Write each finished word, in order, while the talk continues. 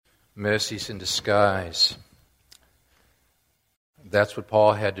mercies in disguise. That's what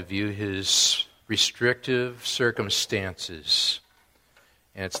Paul had to view his restrictive circumstances.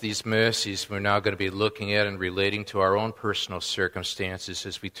 And it's these mercies we're now going to be looking at and relating to our own personal circumstances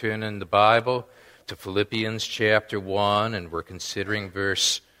as we turn in the Bible to Philippians chapter 1, and we're considering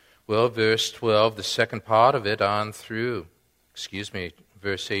verse 12, the second part of it on through,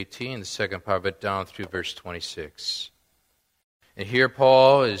 verse 18, the second part of it down through verse 26. And here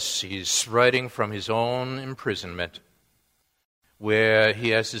Paul he's writing from his own imprisonment, where he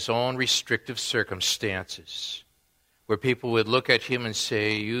has his own restrictive circumstances, where people would look at him and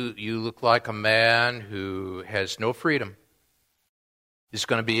say, you look like a man who has no freedom. He's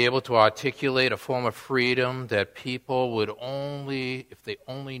going to be able to articulate a form of freedom that people would only, if they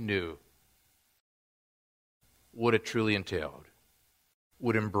only knew what it truly entailed,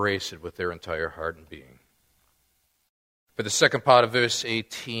 would embrace it with their entire heart and being. But the second part of verse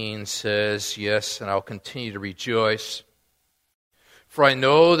 18 says, yes, and I'll continue to rejoice, for I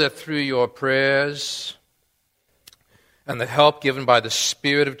know that through your prayers and the help given by the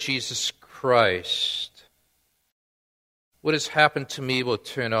Spirit of Jesus Christ, what has happened to me will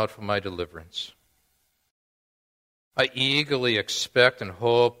turn out for my deliverance. I eagerly expect and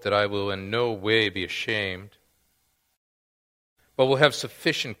hope that I will in no way be ashamed, but will have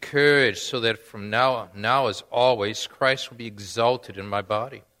sufficient courage so that from now as always, Christ will be exalted in my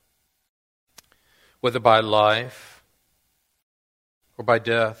body, whether by life or by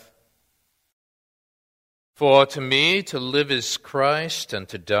death. For to me to live is Christ, and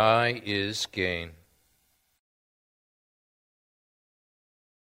to die is gain.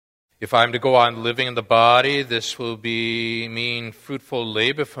 If I am to go on living in the body, this will mean fruitful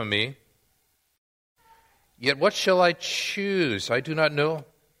labor for me. Yet what shall I choose? I do not know.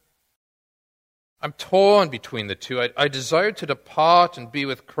 I'm torn between the two. I desire to depart and be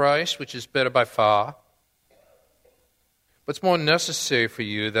with Christ, which is better by far. But it's more necessary for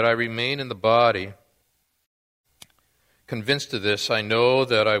you that I remain in the body. Convinced of this, I know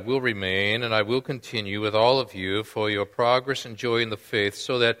that I will remain and I will continue with all of you for your progress and joy in the faith,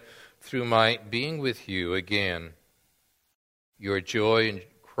 so that through my being with you again, your joy in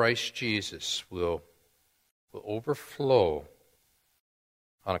Christ Jesus will overflow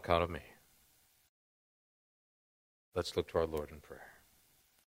on account of me. Let's look to our Lord in prayer.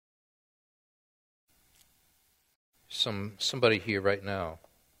 Somebody here right now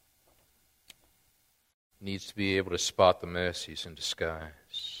needs to be able to spot the mercies in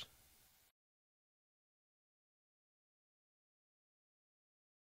disguise.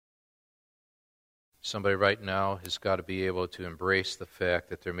 Somebody right now has got to be able to embrace the fact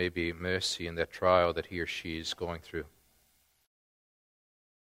that there may be mercy in that trial that he or she is going through.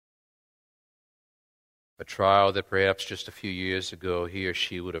 A trial that perhaps just a few years ago he or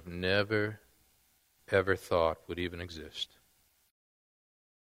she would have never, ever thought would even exist.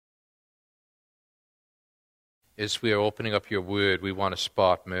 As we are opening up your word, we want to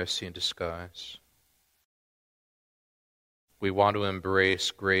spot mercy in disguise. We want to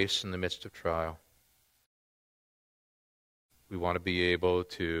embrace grace in the midst of trial. We want to be able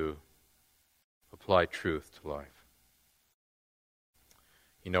to apply truth to life.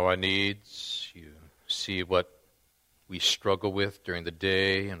 You know our needs. You see what we struggle with during the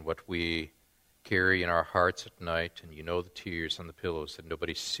day and what we carry in our hearts at night, and you know the tears on the pillows that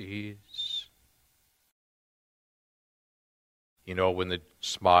nobody sees. You know when the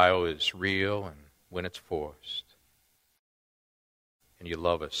smile is real and when it's forced. And you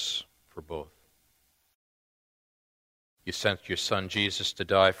love us for both. You sent your Son Jesus to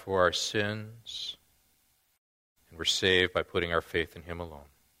die for our sins, and we're saved by putting our faith in Him alone.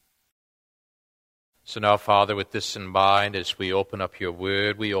 So now, Father, with this in mind, as we open up your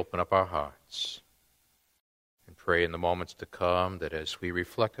word, we open up our hearts and pray in the moments to come that as we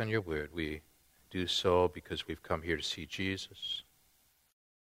reflect on your word, we do so because we've come here to see Jesus,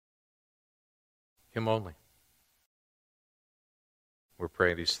 Him only. We're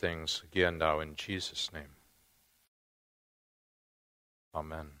praying these things again now in Jesus' name.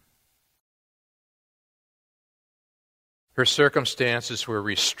 Amen. Her circumstances were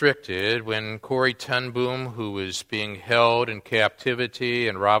restricted when Corrie ten Boom, who was being held in captivity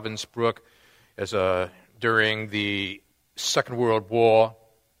in Ravensbrück during the Second World War,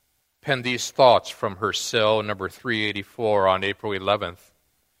 penned these thoughts from her cell number 384 on April 11th,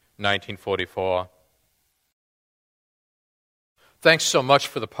 1944. Thanks so much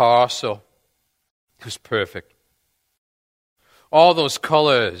for the parcel. It was perfect. All those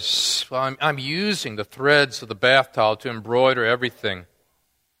colors, I'm using the threads of the bath towel to embroider everything.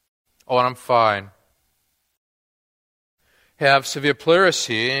 Oh, and I'm fine. have severe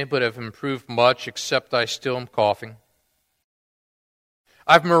pleurisy, but have improved much, except I still am coughing.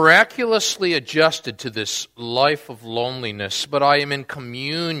 I've miraculously adjusted to this life of loneliness, but I am in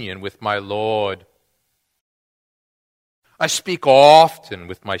communion with my Lord. I speak often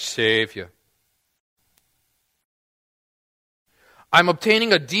with my Savior. I'm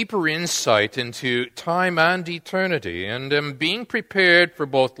obtaining a deeper insight into time and eternity, and am being prepared for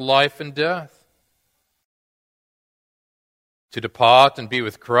both life and death. To depart and be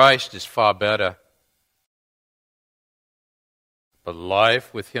with Christ is far better. But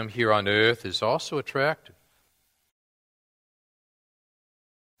life with Him here on earth is also attractive.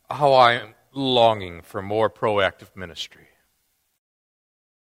 How I am longing for more proactive ministry.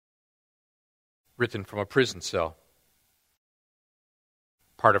 Written from a prison cell.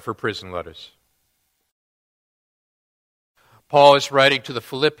 Part of her prison letters. Paul is writing to the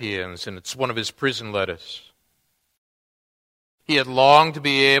Philippians, and it's one of his prison letters. He had longed to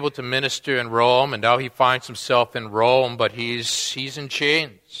be able to minister in Rome, and now he finds himself in Rome, but he's in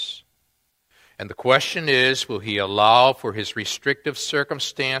chains. And the question is, will he allow for his restrictive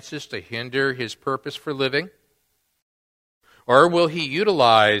circumstances to hinder his purpose for living? Or will he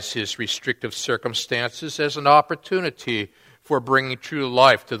utilize his restrictive circumstances as an opportunity for bringing true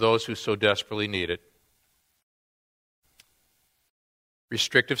life to those who so desperately need it?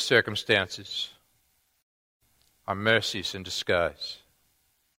 Restrictive circumstances are mercies in disguise.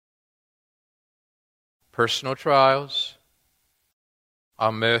 Personal trials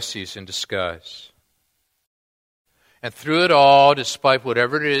are mercies in disguise. And through it all, despite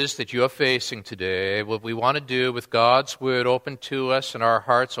whatever it is that you are facing today, what we want to do with God's Word open to us and our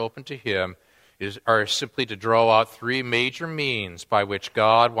hearts open to Him are simply to draw out three major means by which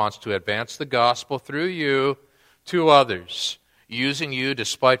God wants to advance the gospel through you to others, using you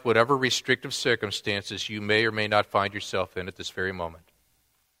despite whatever restrictive circumstances you may or may not find yourself in at this very moment.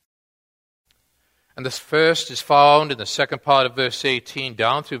 And this first is found in the second part of verse 18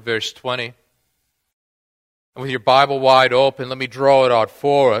 down through verse 20. And with your Bible wide open, let me draw it out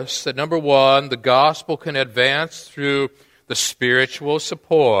for us. That number one, the gospel can advance through the spiritual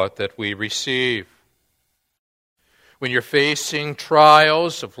support that we receive. When you're facing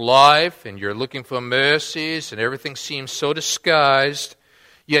trials of life and you're looking for mercies and everything seems so disguised,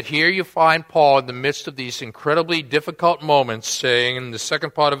 yet here you find Paul in the midst of these incredibly difficult moments saying in the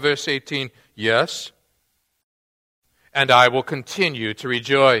second part of verse 18, yes, and I will continue to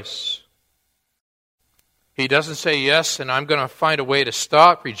rejoice. He doesn't say yes, and I'm going to find a way to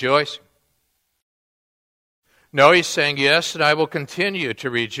stop rejoicing. No, he's saying yes, and I will continue to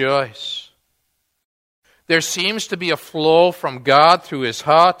rejoice. There seems to be a flow from God through His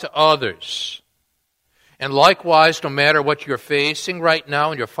heart to others. And likewise, no matter what you're facing right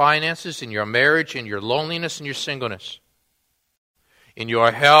now in your finances, in your marriage, in your loneliness, in your singleness, in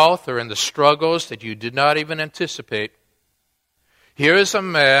your health, or in the struggles that you did not even anticipate, here is a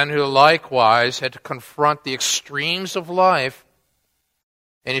man who likewise had to confront the extremes of life.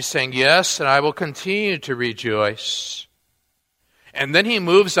 And he's saying, yes, and I will continue to rejoice. And then he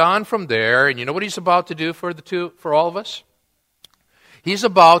moves on from there, and you know what he's about to do for all of us? He's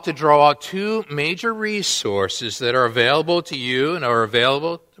about to draw out two major resources that are available to you and are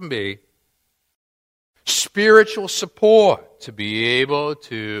available to me. Spiritual support to be able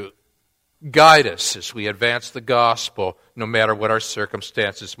to guide us as we advance the gospel, no matter what our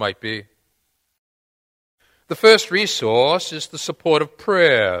circumstances might be. The first resource is the support of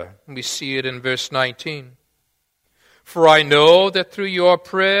prayer. We see it in verse 19. For I know that through your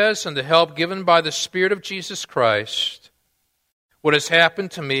prayers and the help given by the Spirit of Jesus Christ, what has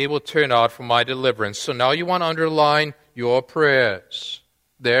happened to me will turn out for my deliverance. So now you want to underline your prayers.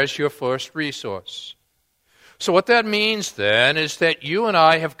 There's your first resource. So what that means then is that you and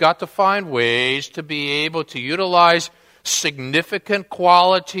I have got to find ways to be able to utilize significant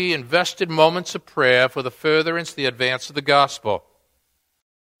quality invested moments of prayer for the furtherance, the advance of the gospel.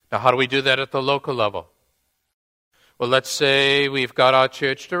 Now how do we do that at the local level? Well, let's say we've got our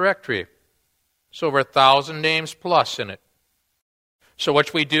church directory. It's over 1,000 names plus in it. So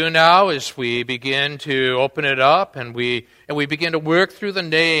what we do now is we begin to open it up and we begin to work through the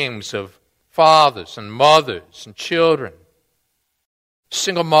names of fathers and mothers and children,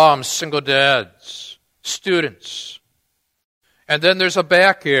 single moms, single dads, students. And then there's a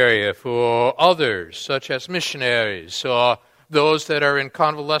back area for others, such as missionaries or those that are in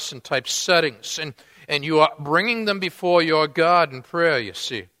convalescent type settings. And you are bringing them before your God in prayer, you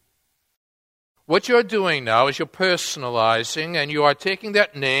see. What you're doing now is you're personalizing, and you are taking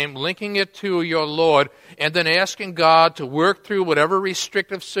that name, linking it to your Lord, and then asking God to work through whatever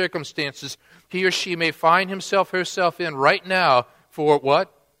restrictive circumstances he or she may find himself, herself in right now for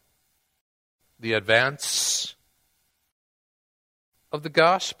what? The advance of the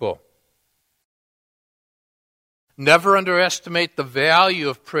gospel. Never underestimate the value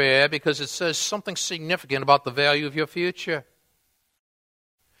of prayer, because it says something significant about the value of your future.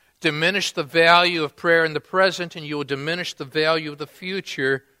 Diminish the value of prayer in the present, and you will diminish the value of the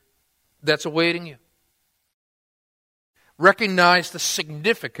future that's awaiting you. Recognize the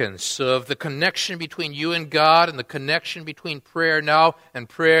significance of the connection between you and God, and the connection between prayer now and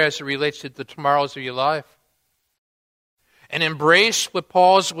prayer as it relates to the tomorrows of your life. And embrace what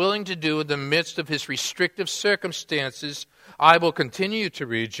Paul is willing to do in the midst of his restrictive circumstances. I will continue to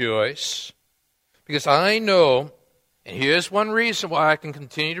rejoice, because I know, and here's one reason why I can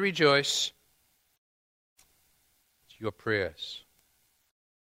continue to rejoice: it's your prayers.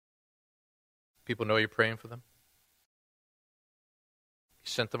 People know you're praying for them. You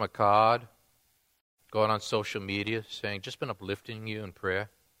sent them a card, going on social media, saying, just been uplifting you in prayer.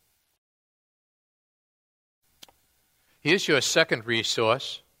 Here's your second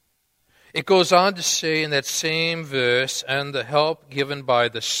resource. It goes on to say in that same verse, and the help given by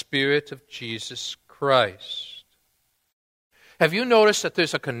the Spirit of Jesus Christ. Have you noticed that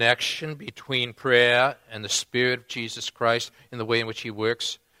there's a connection between prayer and the Spirit of Jesus Christ in the way in which He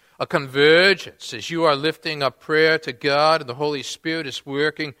works? A convergence as you are lifting up prayer to God, and the Holy Spirit is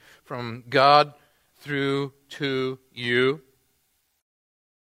working from God through to you.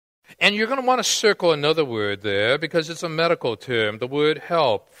 And you're going to want to circle another word there, because it's a medical term, the word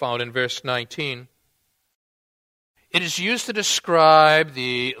help, found in verse 19. It is used to describe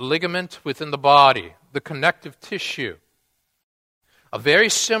the ligament within the body, the connective tissue. A very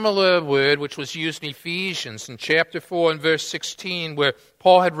similar word which was used in Ephesians in chapter 4 and verse 16, where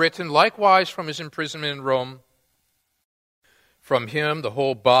Paul had written, likewise from his imprisonment in Rome, from him the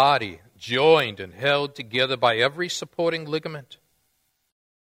whole body, joined and held together by every supporting ligament,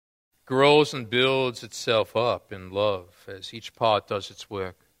 grows and builds itself up in love as each part does its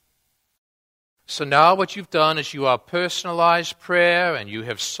work. So now what you've done is you have personalized prayer, and you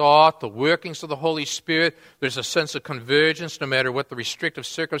have sought the workings of the Holy Spirit. There's a sense of convergence no matter what the restrictive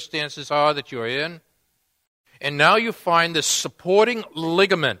circumstances are that you're in. And now you find this supporting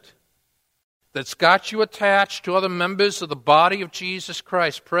ligament that's got you attached to other members of the body of Jesus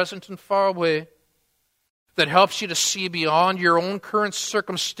Christ, present and far away, that helps you to see beyond your own current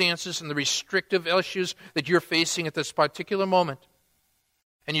circumstances and the restrictive issues that you're facing at this particular moment.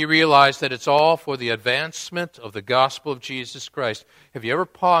 And you realize that it's all for the advancement of the gospel of Jesus Christ. Have you ever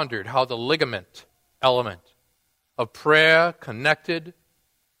pondered how the ligament element of prayer connected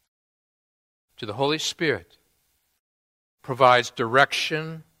to the Holy Spirit provides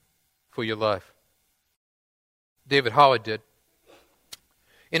direction for your life? David Howard did.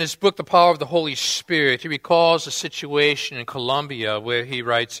 In his book, The Power of the Holy Spirit, he recalls a situation in Colombia where he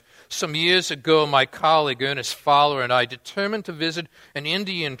writes, some years ago, my colleague Ernest Fowler and I determined to visit an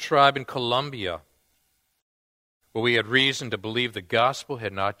Indian tribe in Colombia where we had reason to believe the gospel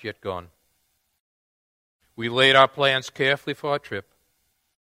had not yet gone. We laid our plans carefully for our trip,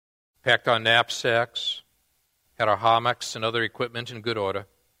 packed our knapsacks, had our hammocks and other equipment in good order,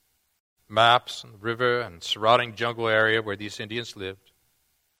 maps and the river and surrounding jungle area where these Indians lived.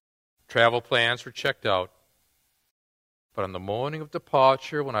 Travel plans were checked out. But on the morning of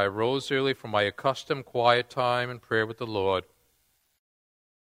departure, when I rose early from my accustomed quiet time and prayer with the Lord,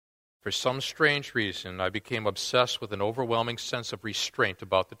 for some strange reason, I became obsessed with an overwhelming sense of restraint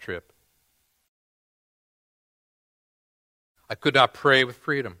about the trip. I could not pray with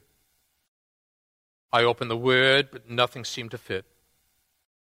freedom. I opened the Word, but nothing seemed to fit.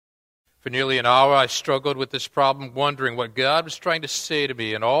 For nearly an hour, I struggled with this problem, wondering what God was trying to say to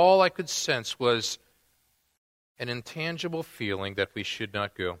me, and all I could sense was an intangible feeling that we should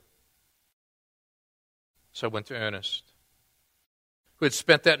not go. So I went to Ernest, who had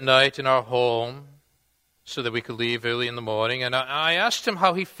spent that night in our home so that we could leave early in the morning, and I asked him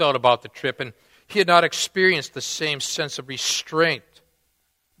how he felt about the trip, and he had not experienced the same sense of restraint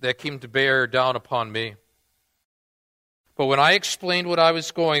that came to bear down upon me. But when I explained what I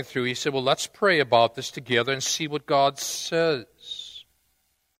was going through, he said, well, let's pray about this together and see what God says.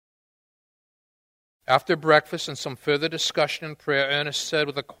 After breakfast and some further discussion and prayer, Ernest said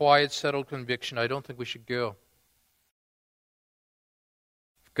with a quiet, settled conviction, I don't think we should go.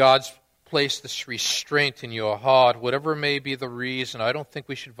 If God's placed this restraint in your heart, whatever may be the reason, I don't think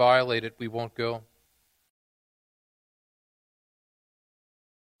we should violate it. We won't go.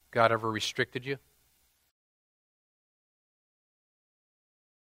 God ever restricted you?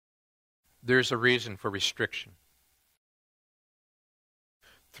 There's a reason for restriction.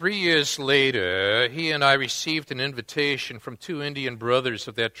 3 years later, he and I received an invitation from 2 Indian brothers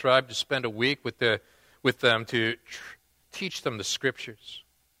of that tribe to spend a week with them to teach them the Scriptures.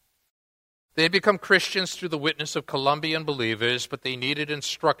 They had become Christians through the witness of Colombian believers, but they needed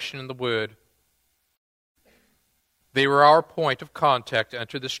instruction in the Word. They were our point of contact to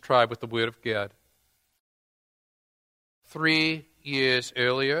enter this tribe with the Word of God. 3 years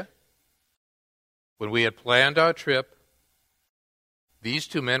earlier, when we had planned our trip, these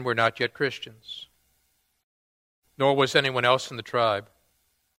 2 men were not yet Christians, nor was anyone else in the tribe.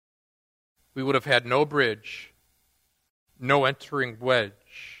 We would have had no bridge, no entering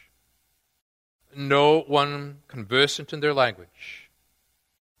wedge, no one conversant in their language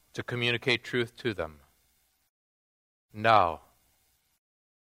to communicate truth to them. Now,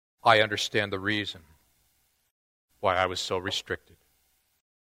 I understand the reason why I was so restricted.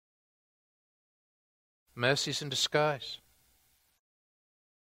 Mercies in disguise.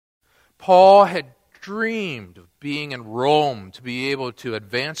 Paul had dreamed of being in Rome to be able to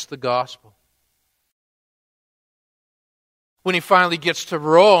advance the gospel. When he finally gets to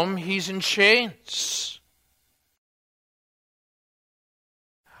Rome, he's in chains.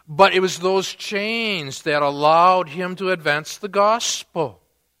 But it was those chains that allowed him to advance the gospel.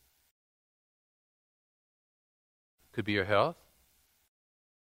 Could be your health.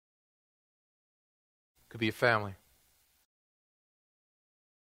 Could be a family.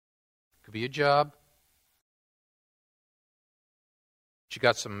 Could be a job. But you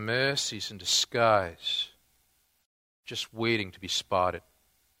got some mercies in disguise, just waiting to be spotted.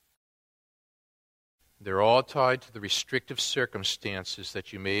 They're all tied to the restrictive circumstances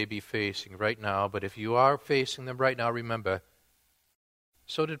that you may be facing right now. But if you are facing them right now, remember,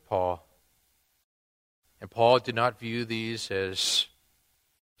 so did Paul. And Paul did not view these as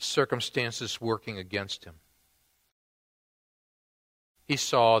circumstances working against him. He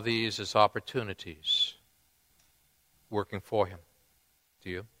saw these as opportunities working for him. Do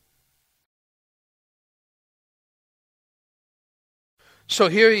you? So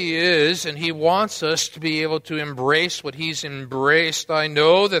here he is, and he wants us to be able to embrace what he's embraced. I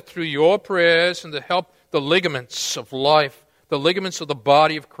know that through your prayers and the help, the ligaments of life, the ligaments of the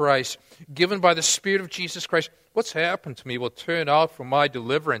body of Christ, given by the Spirit of Jesus Christ, what's happened to me will turn out for my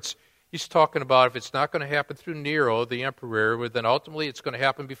deliverance. He's talking about if it's not going to happen through Nero, the emperor, then ultimately it's going to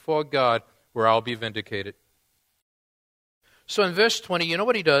happen before God, where I'll be vindicated. So in verse 20, you know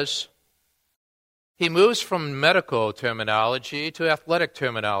what he does? He moves from medical terminology to athletic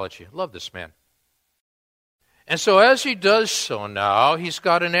terminology. I love this man. And so as he does so now, he's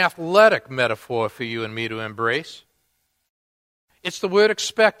got an athletic metaphor for you and me to embrace. It's the word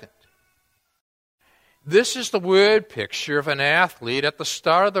expectant. This is the word picture of an athlete at the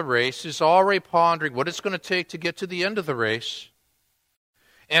start of the race who's already pondering what it's going to take to get to the end of the race.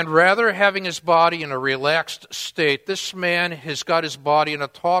 And rather having his body in a relaxed state, this man has got his body in a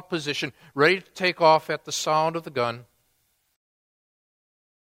taut position, ready to take off at the sound of the gun.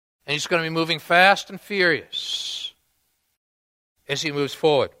 And he's going to be moving fast and furious as he moves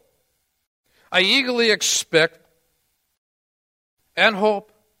forward. I eagerly expect and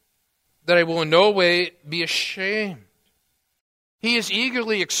hope that I will in no way be ashamed. He is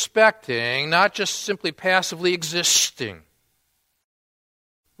eagerly expecting, not just simply passively existing.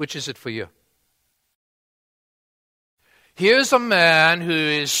 Which is it for you? Here's a man who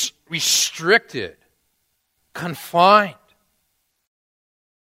is restricted, confined,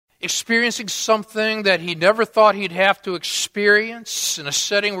 experiencing something that he never thought he'd have to experience in a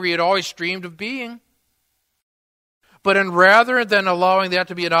setting where he had always dreamed of being. But rather than allowing that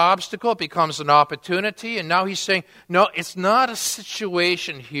to be an obstacle, it becomes an opportunity. And now he's saying, no, it's not a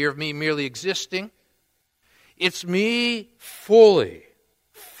situation here of me merely existing. It's me fully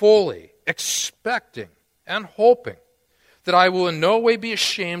expecting and hoping that I will in no way be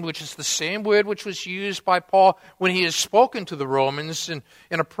ashamed, which is the same word which was used by Paul when he has spoken to the Romans in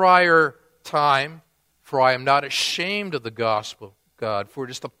a prior time. For I am not ashamed of the gospel, God, for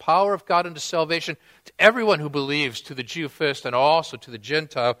it is the power of God unto salvation to everyone who believes, to the Jew first and also to the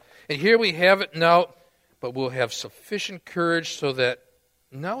Gentile. And here we have it now, but we'll have sufficient courage so that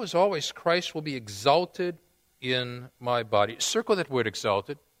now as always Christ will be exalted in my body. Circle that word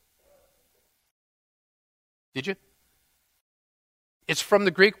exalted. Did you? It's from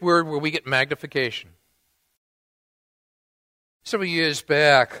the Greek word where we get magnification. Several years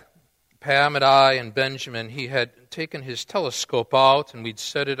back, Pam and I and Benjamin, he had taken his telescope out and we'd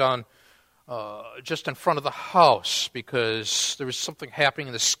set it on just in front of the house because there was something happening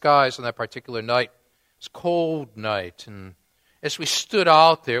in the skies on that particular night. It was a cold night, and as we stood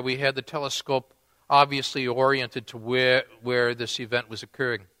out there, we had the telescope obviously oriented to where this event was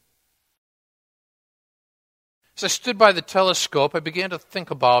occurring. As I stood by the telescope, I began to think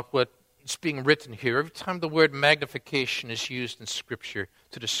about what's being written here. Every time the word magnification is used in Scripture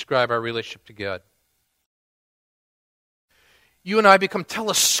to describe our relationship to God, you and I become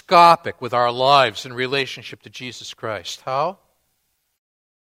telescopic with our lives in relationship to Jesus Christ. How?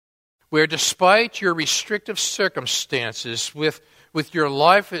 Where despite your restrictive circumstances, with your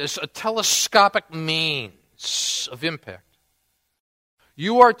life as a telescopic means of impact,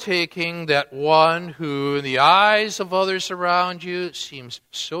 you are taking that one who, in the eyes of others around you, seems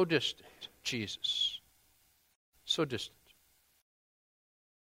so distant, Jesus, so distant,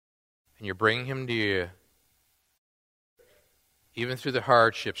 and you're bringing him near, even through the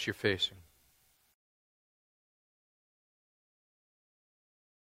hardships you're facing.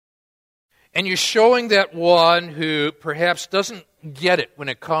 And you're showing that one who perhaps doesn't get it when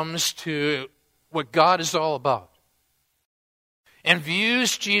it comes to what God is all about, and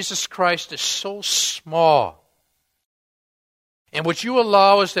views Jesus Christ as so small. And what you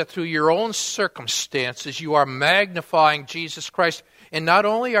allow is that through your own circumstances, you are magnifying Jesus Christ. And not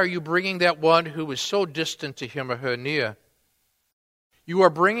only are you bringing that one who is so distant to him or her near, you are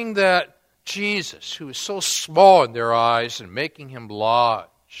bringing that Jesus who is so small in their eyes and making him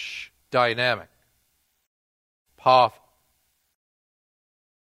large, dynamic, powerful.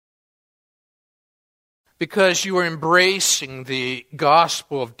 Because you are embracing the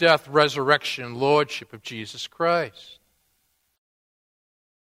gospel of death, resurrection, and lordship of Jesus Christ.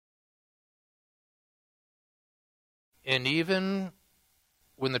 And even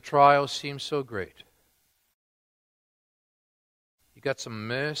when the trial seems so great, you got some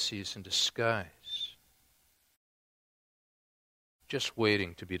mercies in disguise, just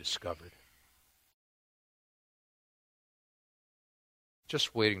waiting to be discovered.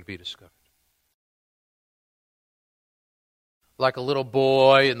 Just waiting to be discovered. Like a little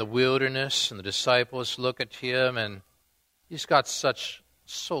boy in the wilderness, and the disciples look at him, and he's got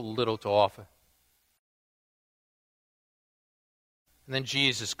so little to offer. And then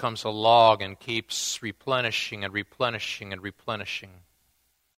Jesus comes along and keeps replenishing and replenishing and replenishing.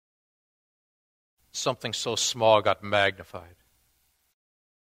 Something so small got magnified.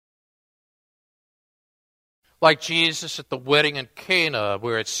 Like Jesus at the wedding in Cana,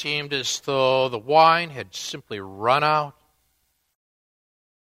 where it seemed as though the wine had simply run out.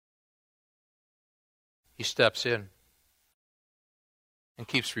 He steps in and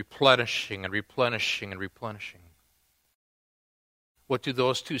keeps replenishing and replenishing and replenishing. What do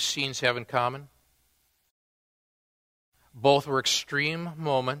those two scenes have in common? Both were extreme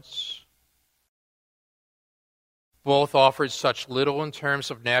moments. Both offered such little in terms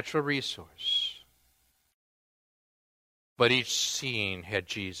of natural resource. But each scene had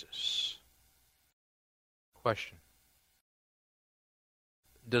Jesus. Question: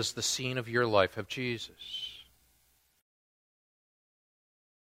 does the scene of your life have Jesus?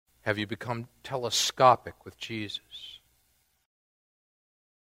 Have you become telescopic with Jesus?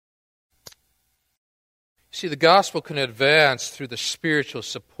 See, the gospel can advance through the spiritual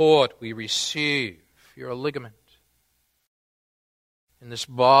support we receive. You're a ligament. In this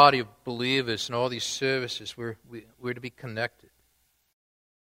body of believers and all these services, we're to be connected.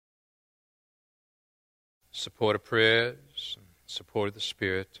 Support of prayers, support of the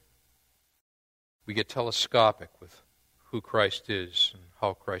Spirit. We get telescopic with who Christ is and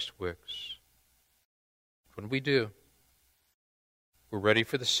how Christ works. When we do, we're ready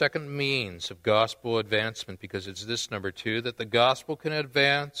for the second means of gospel advancement, because it's this, number two, that the gospel can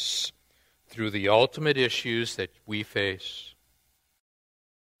advance through the ultimate issues that we face.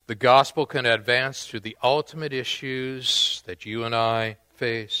 The gospel can advance through the ultimate issues that you and I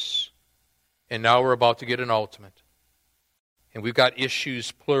face. And now we're about to get an ultimate. And we've got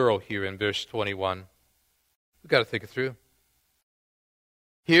issues plural here in verse 21. We've got to think it through.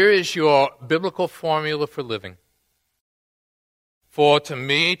 Here is your biblical formula for living. For to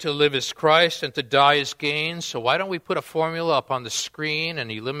me, to live is Christ, and to die is gain. So why don't we put a formula up on the screen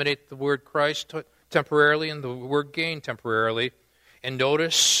and eliminate the word Christ temporarily and the word gain temporarily, and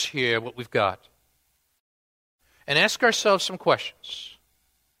notice here what we've got. And ask ourselves some questions.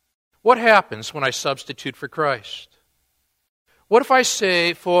 What happens when I substitute for Christ? What if I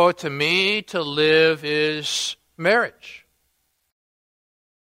say, for to me to live is marriage?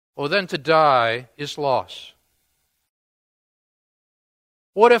 Well, then to die is loss.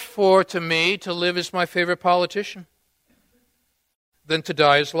 What if for to me to live is my favorite politician? Then to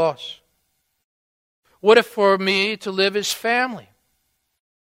die is loss. What if for me to live is family?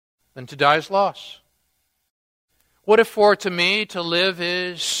 Then to die is loss. What if for to me to live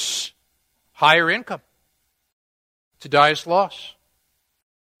is higher income? To die is loss.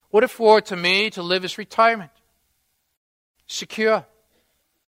 What if to me to live is retirement? Secure.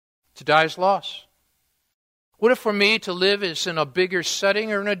 To die is loss. What if for me to live is in a bigger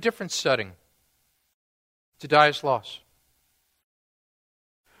setting or in a different setting? To die is loss.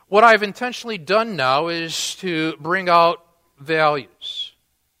 What I've intentionally done now is to bring out values.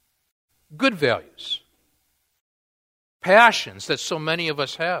 Good values. Passions that so many of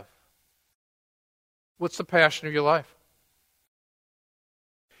us have. What's the passion of your life?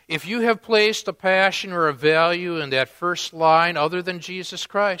 If you have placed a passion or a value in that first line other than Jesus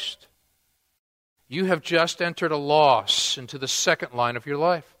Christ, you have just entered a loss into the second line of your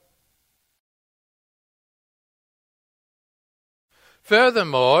life.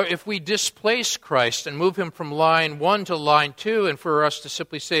 Furthermore, if we displace Christ and move him from line 1 to line 2, and for us to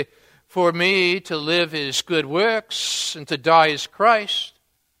simply say, for me to live is good works and to die is Christ,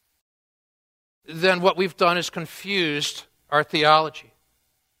 then what we've done is confused our theology.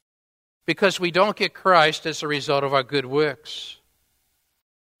 Because we don't get Christ as a result of our good works.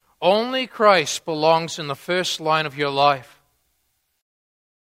 Only Christ belongs in the first line of your life.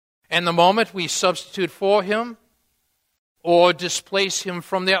 And the moment we substitute for him or displace him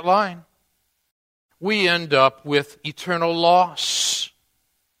from that line, we end up with eternal loss.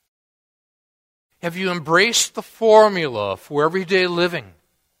 Have you embraced the formula for everyday living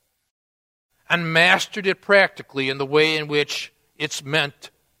and mastered it practically in the way in which it's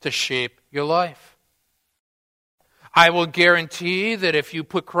meant to shape your life? I will guarantee that if you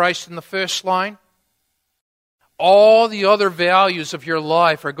put Christ in the first line, all the other values of your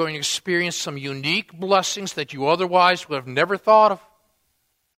life are going to experience some unique blessings that you otherwise would have never thought of.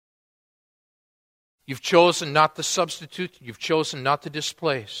 You've chosen not to substitute. You've chosen not to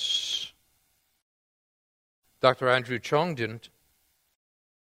displace. Dr. Andrew Chung didn't.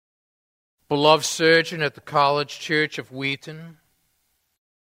 Beloved surgeon at the College Church of Wheaton.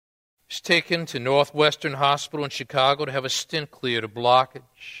 He's taken to Northwestern Hospital in Chicago to have a stent cleared of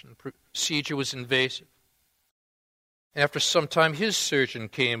blockage. The procedure was invasive. After some time, his surgeon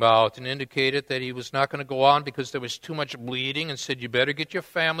came out and indicated that he was not going to go on because there was too much bleeding and said, you better get your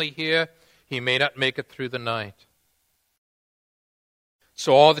family here. He may not make it through the night.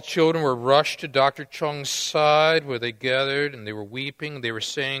 So all the children were rushed to Dr. Chung's side where they gathered and they were weeping. They were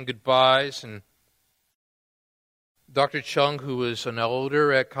saying goodbyes. And Dr. Chung, who was an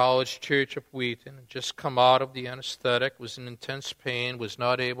elder at College Church of Wheaton, had just come out of the anesthetic, was in intense pain, was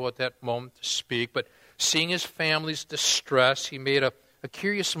not able at that moment to speak. But seeing his family's distress, he made a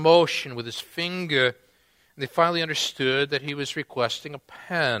curious motion with his finger. And they finally understood that he was requesting a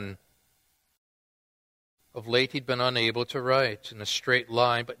pen. Of late, he'd been unable to write in a straight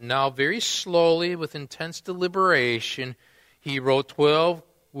line, but now, very slowly, with intense deliberation, he wrote 12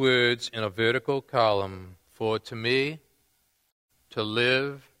 words in a vertical column. For to me, to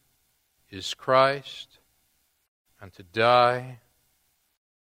live is Christ, and to die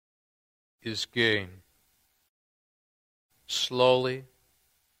is gain. Slowly,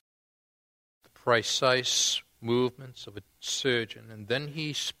 the precise movements of a surgeon, and then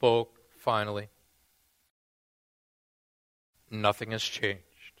he spoke finally. Nothing has changed.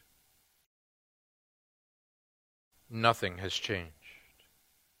 Nothing has changed.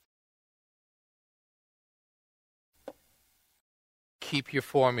 Keep your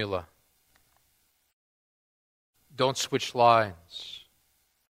formula. Don't switch lines.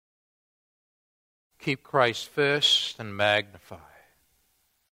 Keep Christ first and magnify.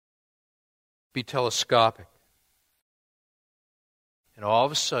 Be telescopic. And all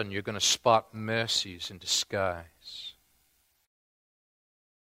of a sudden you're going to spot mercies in disguise.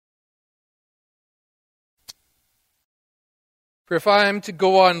 For if I am to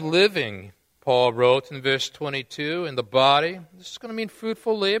go on living, Paul wrote in verse 22, in the body, this is going to mean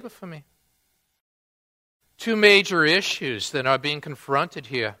fruitful labor for me. Two major issues that are being confronted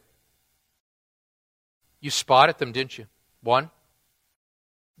here. You spotted them, didn't you? One,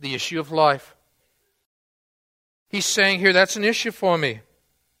 the issue of life. He's saying here, that's an issue for me.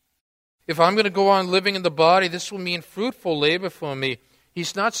 If I'm going to go on living in the body, this will mean fruitful labor for me.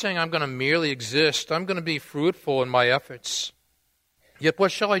 He's not saying I'm going to merely exist. I'm going to be fruitful in my efforts. Yet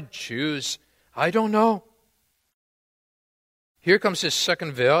what shall I choose? I don't know. Here comes his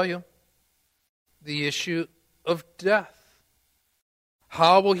second value, the issue of death.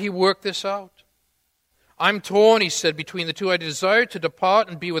 How will he work this out? I'm torn, he said, between the two. I desire to depart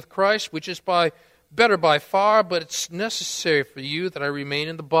and be with Christ, which is better by far, but it's necessary for you that I remain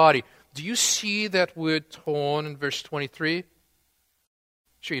in the body. Do you see that word torn in verse 23?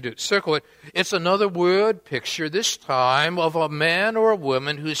 Sure you do. Circle it. It's another word picture, this time, of a man or a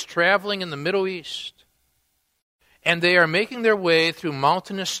woman who's traveling in the Middle East. And they are making their way through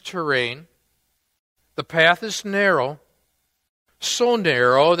mountainous terrain. The path is narrow, so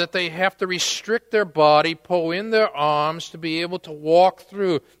narrow that they have to restrict their body, pull in their arms to be able to walk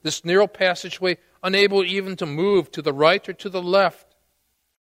through this narrow passageway, unable even to move to the right or to the left.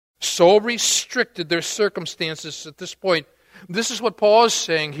 So restricted their circumstances at this point. This is what Paul is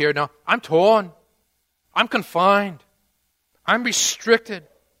saying here. Now, I'm torn. I'm confined. I'm restricted.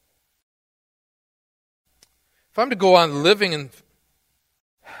 If I'm to go on living, and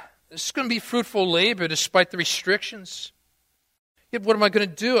this is going to be fruitful labor despite the restrictions. Yet what am I going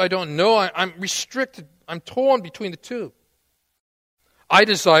to do? I don't know. I'm restricted. I'm torn between the two. I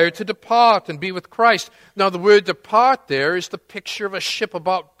desire to depart and be with Christ. Now the word depart there is the picture of a ship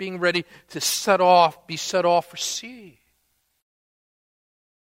about being ready to be set off for sea.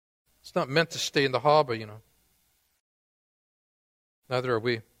 It's not meant to stay in the harbor, you know. Neither are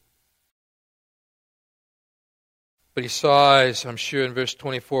we. But he sighs, I'm sure, in verse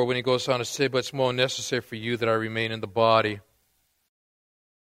 24 when he goes on to say, but it's more necessary for you that I remain in the body.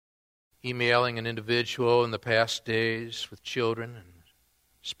 Emailing an individual in the past days with children, and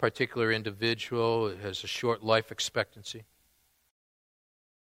this particular individual has a short life expectancy.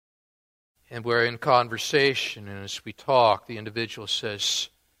 And we're in conversation, and as we talk, the individual says,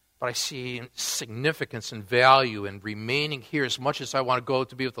 but I see significance and value in remaining here as much as I want to go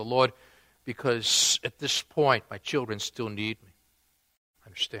to be with the Lord, because at this point, my children still need me.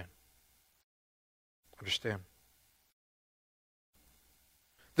 Understand.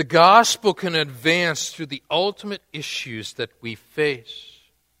 The gospel can advance through the ultimate issues that we face.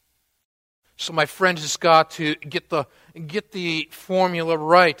 So my friend has got to get the formula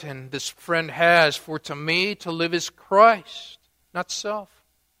right, and this friend has, for to me to live is Christ, not self.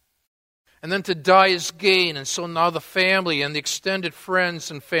 And then to die is gain. And so now the family and the extended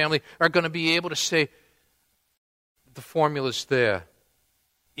friends and family are going to be able to say, the formula's there,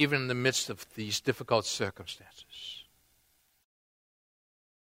 even in the midst of these difficult circumstances.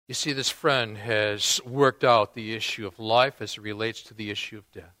 You see, this friend has worked out the issue of life as it relates to the issue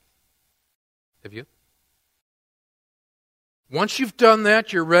of death. Have you? Once you've done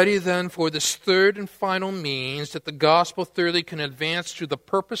that, you're ready then for this third and final means that the gospel thirdly can advance through the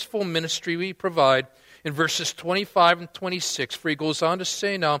purposeful ministry we provide in verses 25 and 26, where he goes on to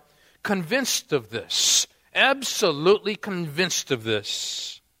say now, convinced of this, absolutely convinced of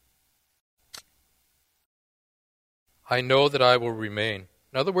this, I know that I will remain.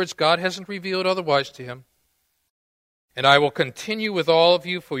 In other words, God hasn't revealed otherwise to him. And I will continue with all of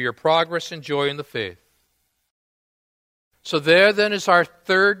you for your progress and joy in the faith. So there then is our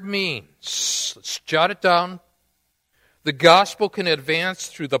third means. Let's jot it down. The gospel can advance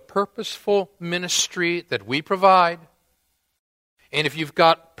through the purposeful ministry that we provide. And if you've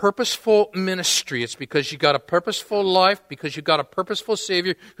got purposeful ministry, it's because you got a purposeful life, because you got a purposeful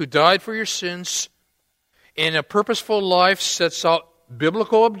Savior who died for your sins. And a purposeful life sets out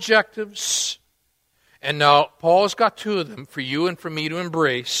biblical objectives. And now Paul's got two of them for you and for me to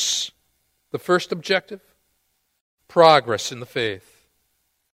embrace. The first objective, progress in the faith.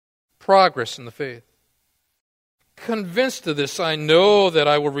 Progress in the faith. Convinced of this, I know that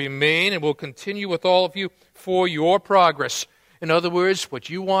I will remain and will continue with all of you for your progress. In other words, what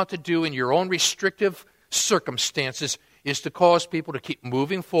you want to do in your own restrictive circumstances is to cause people to keep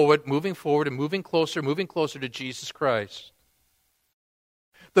moving forward, and moving closer to Jesus Christ.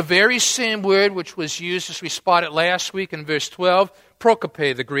 The very same word which was used as we spotted last week in verse 12,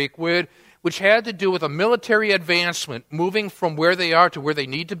 prokope, the Greek word, which had to do with a military advancement, moving from where they are to where they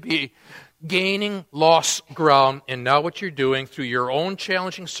need to be, gaining lost ground. And now what you're doing through your own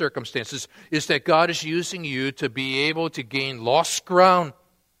challenging circumstances is that God is using you to be able to gain lost ground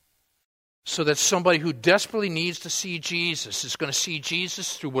so that somebody who desperately needs to see Jesus is going to see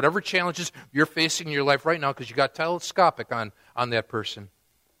Jesus through whatever challenges you're facing in your life right now, because you got telescopic on that person.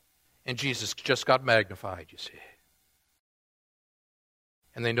 And Jesus just got magnified, you see.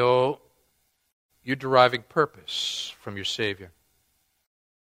 And they know you're deriving purpose from your Savior.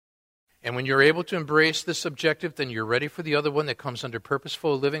 And when you're able to embrace this objective, then you're ready for the other one that comes under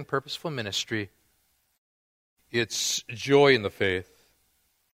purposeful living, purposeful ministry. It's joy in the faith.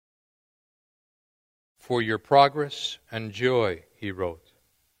 For your progress and joy, he wrote,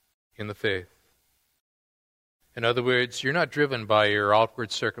 in the faith. In other words, you're not driven by your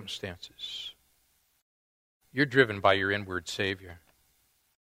outward circumstances. You're driven by your inward Savior.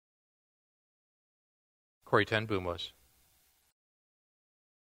 Corrie ten Boom was.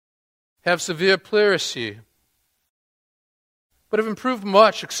 Have severe pleurisy. but have improved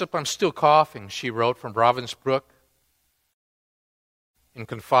much, except I'm still coughing, she wrote from Ravensbrück in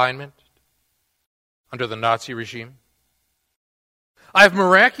confinement under the Nazi regime. I have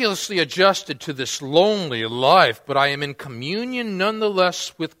miraculously adjusted to this lonely life, but I am in communion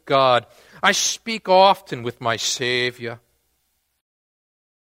nonetheless with God. I speak often with my Savior.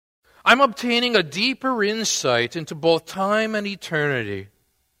 I'm obtaining a deeper insight into both time and eternity,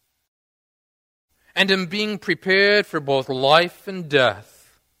 and am being prepared for both life and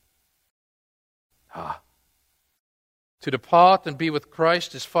death. To depart and be with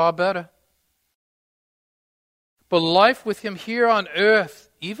Christ is far better. But life with Him here on earth,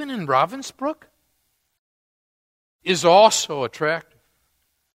 even in Ravensbrück, is also attractive.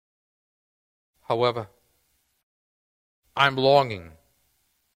 However, I'm longing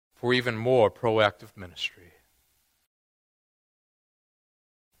for even more proactive ministry.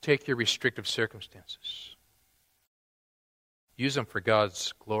 Take your restrictive circumstances. Use them for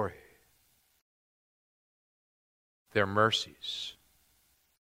God's glory. They're mercies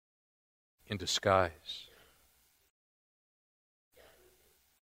in disguise.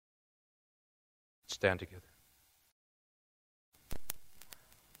 Stand together.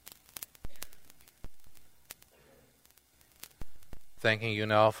 Thanking you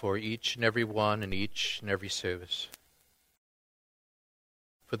now for each and every one in each and every service.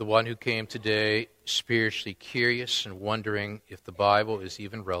 For the one who came today spiritually curious and wondering if the Bible is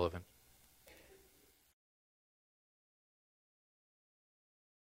even relevant.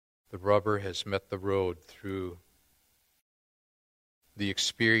 The rubber has met the road through the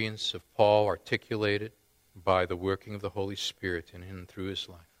experience of Paul articulated by the working of the Holy Spirit in and through his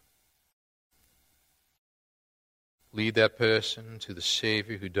life. Lead that person to the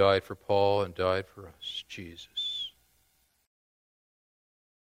Savior who died for Paul and died for us, Jesus.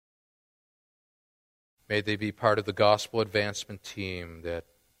 May they be part of the gospel advancement team that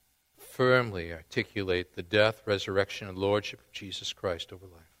firmly articulate the death, resurrection, and lordship of Jesus Christ over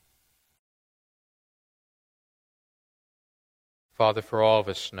life. Father, for all of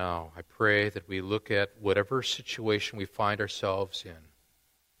us now, I pray that we look at whatever situation we find ourselves in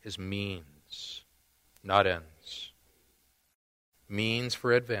as means, not ends. Means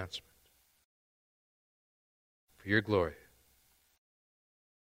for advancement, for your glory.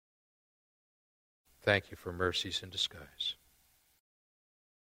 Thank you for mercies in disguise.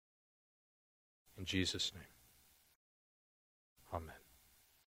 In Jesus' name.